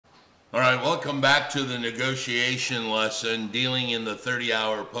All right, welcome back to the negotiation lesson dealing in the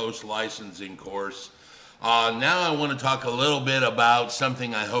 30-hour post-licensing course. Now I want to talk a little bit about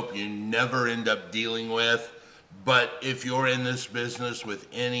something I hope you never end up dealing with, but if you're in this business with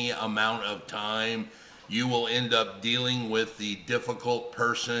any amount of time, you will end up dealing with the difficult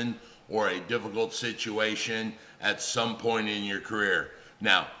person or a difficult situation at some point in your career.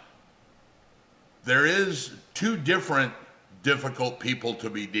 Now, there is two different difficult people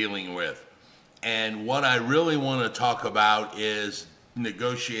to be dealing with. And what I really want to talk about is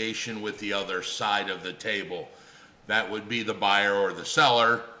negotiation with the other side of the table. That would be the buyer or the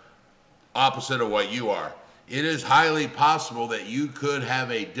seller, opposite of what you are. It is highly possible that you could have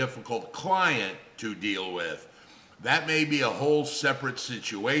a difficult client to deal with. That may be a whole separate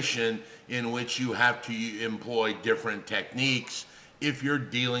situation in which you have to employ different techniques if you're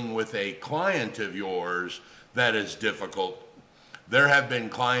dealing with a client of yours that is difficult. There have been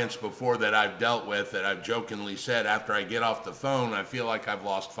clients before that I've dealt with that I've jokingly said after I get off the phone, I feel like I've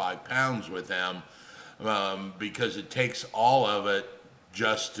lost 5 pounds with them because it takes all of it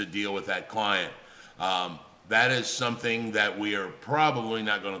just to deal with that client. That is something that we are probably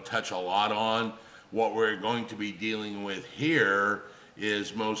not going to touch a lot on. What we're going to be dealing with here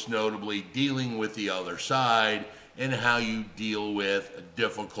is most notably dealing with the other side and how you deal with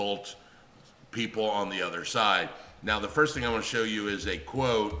difficult people on the other side. Now, the first thing I want to show you is a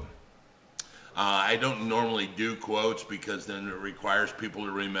quote. I don't normally do quotes because then it requires people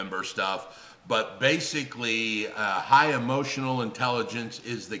to remember stuff. But basically, high emotional intelligence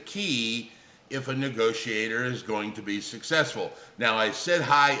is the key if a negotiator is going to be successful. Now, I said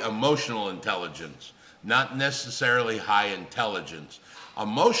high emotional intelligence, not necessarily high intelligence.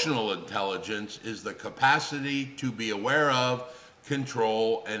 Emotional intelligence is the capacity to be aware of,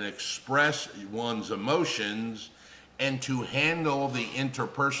 control, and express one's emotions and to handle the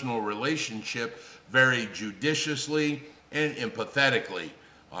interpersonal relationship very judiciously and empathetically.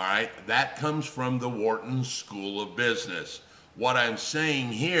 All right, that comes from the Wharton School of Business. What I'm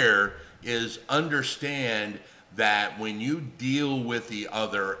saying here is understand that when you deal with the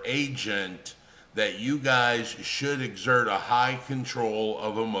other agent, that you guys should exert a high control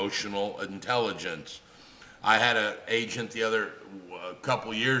of emotional intelligence. I had an agent a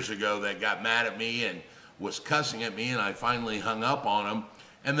couple years ago that got mad at me and was cussing at me, and I finally hung up on him.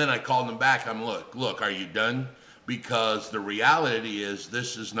 And then I called him back. I'm look, are you done? Because the reality is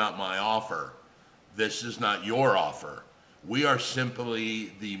this is not my offer. This is not your offer. We are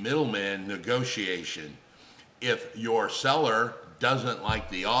simply the middleman negotiation. If your seller doesn't like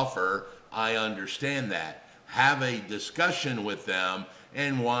the offer, I understand that. Have a discussion with them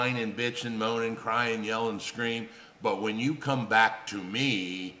and whine and bitch and moan and cry and yell and scream. But when you come back to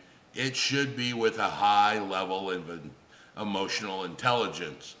me, it should be with a high level of emotional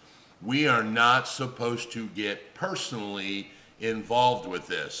intelligence. We are not supposed to get personally involved with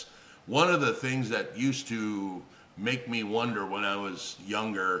this. One of the things that used to make me wonder when I was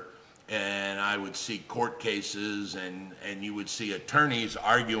younger and I would see court cases and you would see attorneys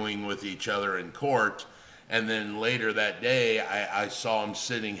arguing with each other in court, and then later that day I saw them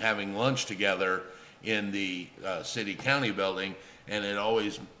sitting having lunch together in the city county building, and it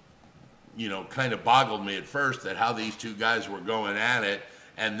always kind of boggled me at first that how these two guys were going at it,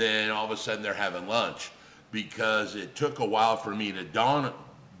 and then all of a sudden they're having lunch, because it took a while for me to dawn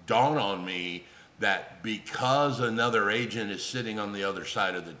on me that because another agent is sitting on the other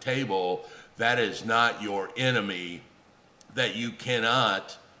side of the table, that is not your enemy, that you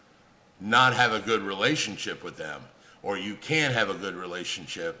cannot not have a good relationship with them, or you can have a good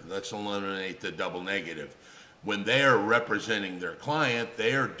relationship. Let's eliminate the double negative. When they are representing their client,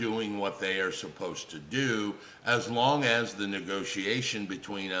 they are doing what they are supposed to do, as long as the negotiation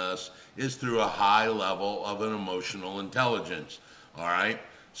between us is through a high level of an emotional intelligence. All right?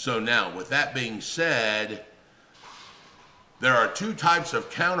 So now, with that being said, there are two types of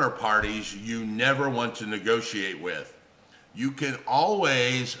counterparties you never want to negotiate with. You can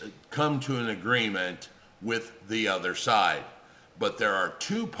always come to an agreement with the other side, but there are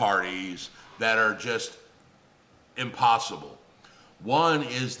two parties that are just impossible. One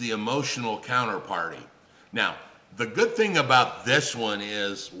is the emotional counterparty. Now, the good thing about this one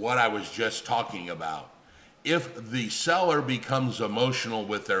is what I was just talking about. If the seller becomes emotional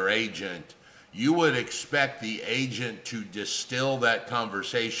with their agent, you would expect the agent to distill that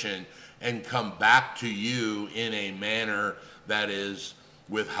conversation and come back to you in a manner that is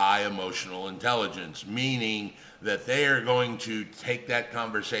with high emotional intelligence, meaning that they are going to take that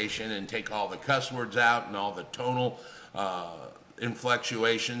conversation and take all the cuss words out and all the tonal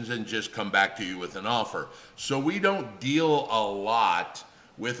inflectuations and just come back to you with an offer. So we don't deal a lot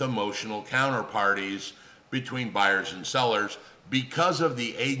with emotional counterparties between buyers and sellers because of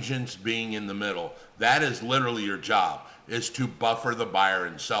the agents being in the middle. That is literally your job, is to buffer the buyer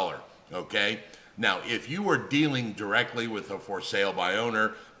and seller, okay? Now, if you were dealing directly with a for sale by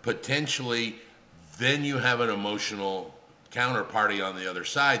owner, potentially then you have an emotional counterparty on the other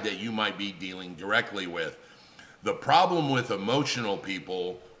side that you might be dealing directly with. The problem with emotional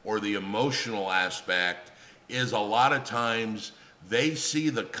people, or the emotional aspect, is a lot of times they see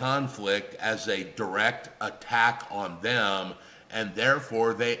the conflict as a direct attack on them, and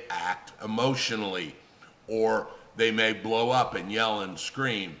therefore they act emotionally, or they may blow up and yell and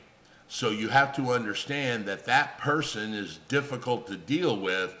scream. So you have to understand that that person is difficult to deal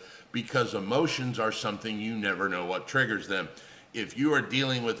with, because emotions are something you never know what triggers them. If you are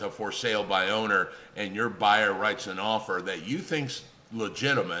dealing with a for sale by owner and your buyer writes an offer that you think's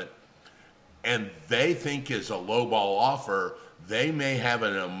legitimate and they think is a lowball offer, they may have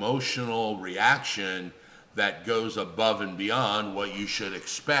an emotional reaction that goes above and beyond what you should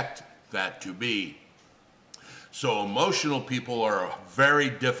expect that to be. So emotional people are very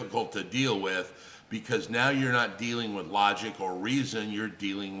difficult to deal with, because now you're not dealing with logic or reason, you're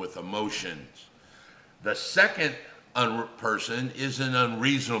dealing with emotions. The second person is an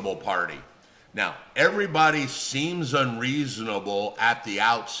unreasonable party. Now, everybody seems unreasonable at the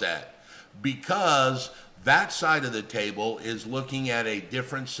outset because that side of the table is looking at a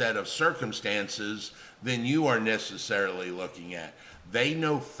different set of circumstances than you are necessarily looking at. They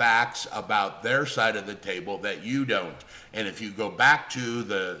know facts about their side of the table that you don't. And if you go back to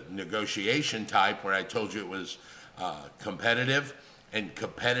the negotiation type where I told you it was competitive, and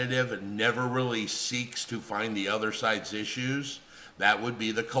competitive never really seeks to find the other side's issues, that would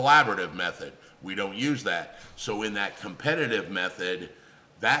be the collaborative method. We don't use that. So in that competitive method,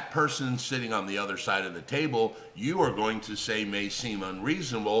 that person sitting on the other side of the table, you are going to say may seem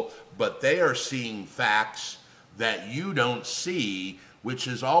unreasonable, but they are seeing facts that you don't see, which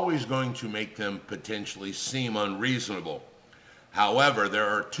is always going to make them potentially seem unreasonable. However, there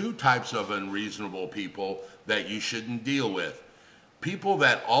are two types of unreasonable people that you shouldn't deal with. People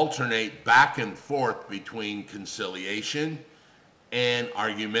that alternate back and forth between conciliation and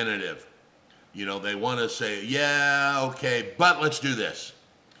argumentative. You know, they want to say, yeah, okay, but let's do this.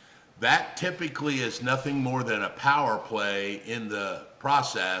 That typically is nothing more than a power play in the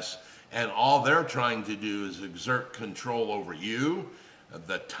process, and all they're trying to do is exert control over you,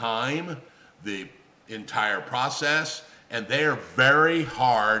 the time, the entire process, and they are very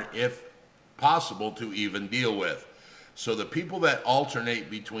hard, if possible, to even deal with. So the people that alternate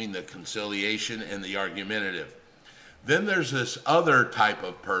between the conciliation and the argumentative. Then there's this other type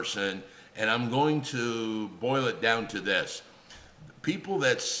of person, and I'm going to boil it down to this. People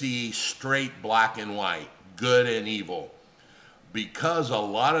that see straight black and white, good and evil, because a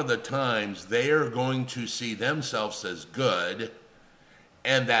lot of the times they are going to see themselves as good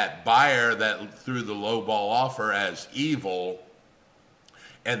and that buyer that threw the low ball offer as evil,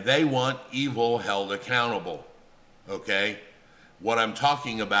 and they want evil held accountable, okay? What I'm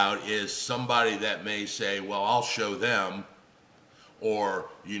talking about is somebody that may say, well, I'll show them, or,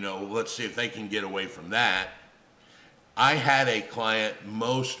 you know, let's see if they can get away from that. I had a client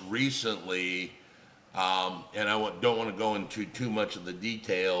most recently, and I don't want to go into too much of the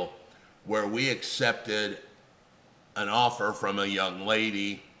detail, where we accepted an offer from a young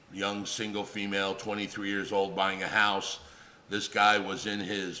lady, young single female, 23 years old, buying a house. This guy was in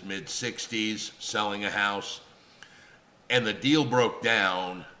his mid-60s, selling a house, and the deal broke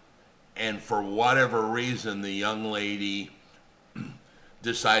down, and for whatever reason, the young lady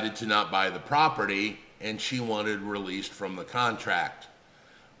decided to not buy the property, and she wanted released from the contract.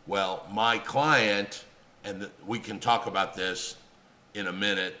 Well, my client, and we can talk about this in a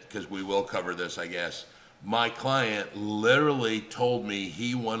minute because we will cover this, I guess. My client literally told me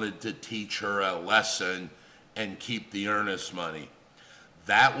he wanted to teach her a lesson and keep the earnest money.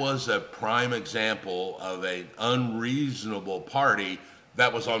 That was a prime example of an unreasonable party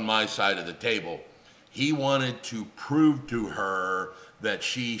that was on my side of the table. He wanted to prove to her that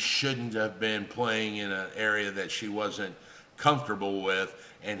she shouldn't have been playing in an area that she wasn't comfortable with,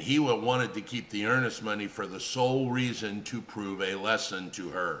 and he wanted to keep the earnest money for the sole reason to prove a lesson to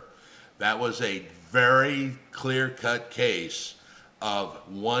her. That was a very clear-cut case of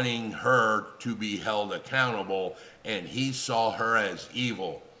wanting her to be held accountable, and he saw her as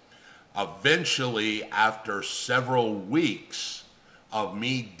evil. Eventually, after several weeks of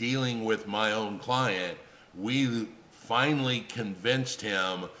me dealing with my own client, we finally convinced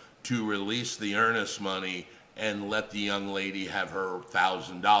him to release the earnest money and let the young lady have her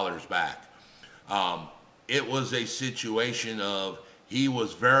 $1,000 back. It was a situation of he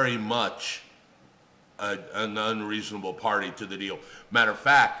was very much an unreasonable party to the deal. Matter of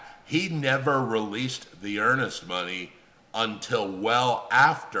fact, he never released the earnest money until well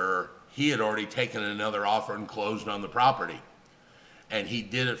after he had already taken another offer and closed on the property. And he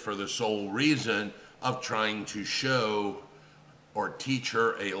did it for the sole reason of trying to show or teach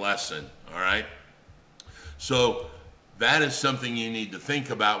her a lesson, all right? So that is something you need to think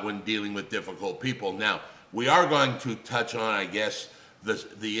about when dealing with difficult people. Now, we are going to touch on, I guess,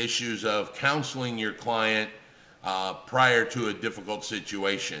 the issues of counseling your client prior to a difficult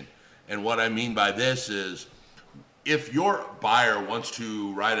situation. And what I mean by this is, if your buyer wants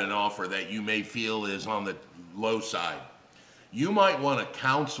to write an offer that you may feel is on the low side, you might want to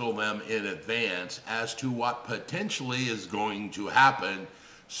counsel them in advance as to what potentially is going to happen,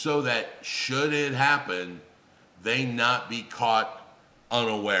 so that should it happen, they not be caught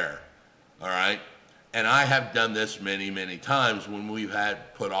unaware, all right? And I have done this many, many times when we've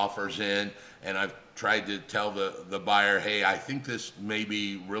had put offers in, and I've tried to tell the buyer, hey, I think this may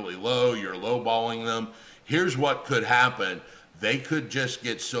be really low, you're lowballing them. Here's what could happen. They could just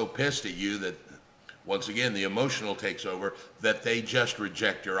get so pissed at you that, once again, the emotional takes over, that they just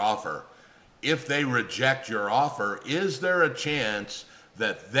reject your offer. If they reject your offer, is there a chance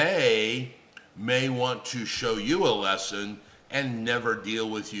that they may want to show you a lesson and never deal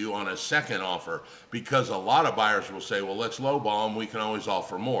with you on a second offer? Because a lot of buyers will say, well, let's lowball them, we can always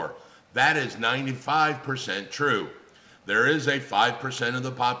offer more. That is 95% true. There is a 5% of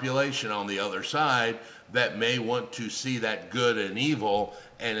the population on the other side that may want to see that good and evil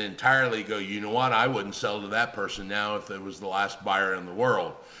and entirely go, you know what, I wouldn't sell to that person now if it was the last buyer in the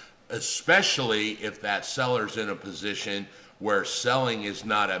world. Especially if that seller's in a position where selling is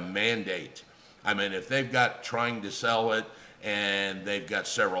not a mandate. I mean, if they've got trying to sell it and they've got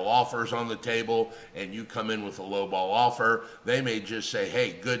several offers on the table and you come in with a lowball offer, they may just say,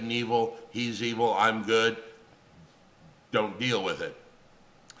 hey, good and evil, he's evil, I'm good, don't deal with it.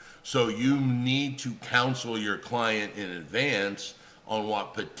 So you need to counsel your client in advance on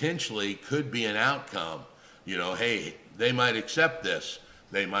what potentially could be an outcome. You know, hey, they might accept this,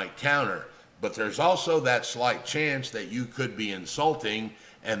 they might counter, but there's also that slight chance that you could be insulting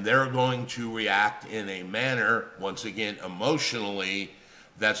and they're going to react in a manner, once again, emotionally,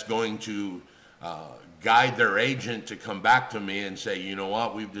 that's going to guide their agent to come back to me and say, you know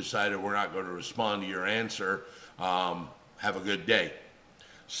what, we've decided we're not going to respond to your answer. Have a good day.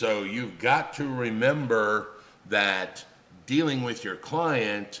 So you've got to remember that dealing with your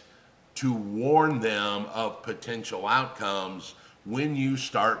client to warn them of potential outcomes when you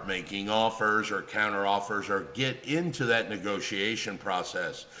start making offers or counter offers or get into that negotiation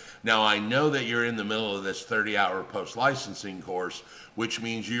process. Now, I know that you're in the middle of this 30-hour post-licensing course, which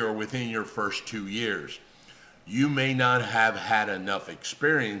means you're within your first 2 years. You may not have had enough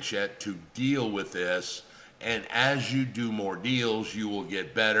experience yet to deal with this, and as you do more deals, you will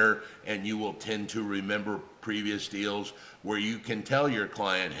get better and you will tend to remember previous deals where you can tell your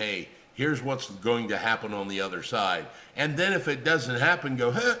client, hey, here's what's going to happen on the other side. And then if it doesn't happen, go,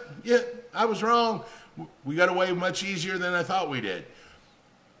 huh, yeah, I was wrong. We got away much easier than I thought we did.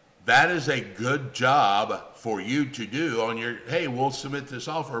 That is a good job for you to do on your, hey, we'll submit this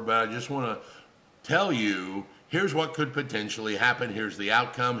offer, but I just want to tell you, here's what could potentially happen. Here's the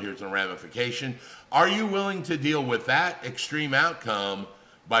outcome. Here's the ramification. Are you willing to deal with that extreme outcome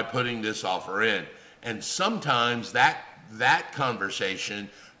by putting this offer in? And sometimes that conversation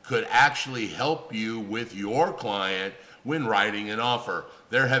could actually help you with your client when writing an offer.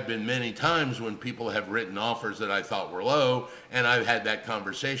 There have been many times when people have written offers that I thought were low, and I've had that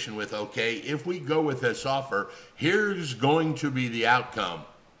conversation with, okay, if we go with this offer, here's going to be the outcome.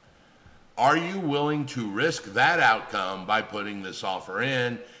 Are you willing to risk that outcome by putting this offer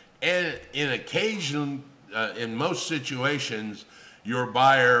in? And in most situations, your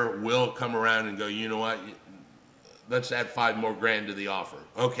buyer will come around and go, you know what, let's add $5 more grand to the offer.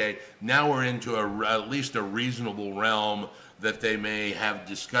 Okay, now we're into at least a reasonable realm that they may have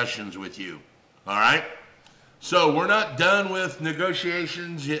discussions with you. All right? So we're not done with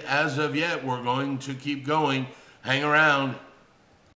negotiations as of yet. We're going to keep going. Hang around.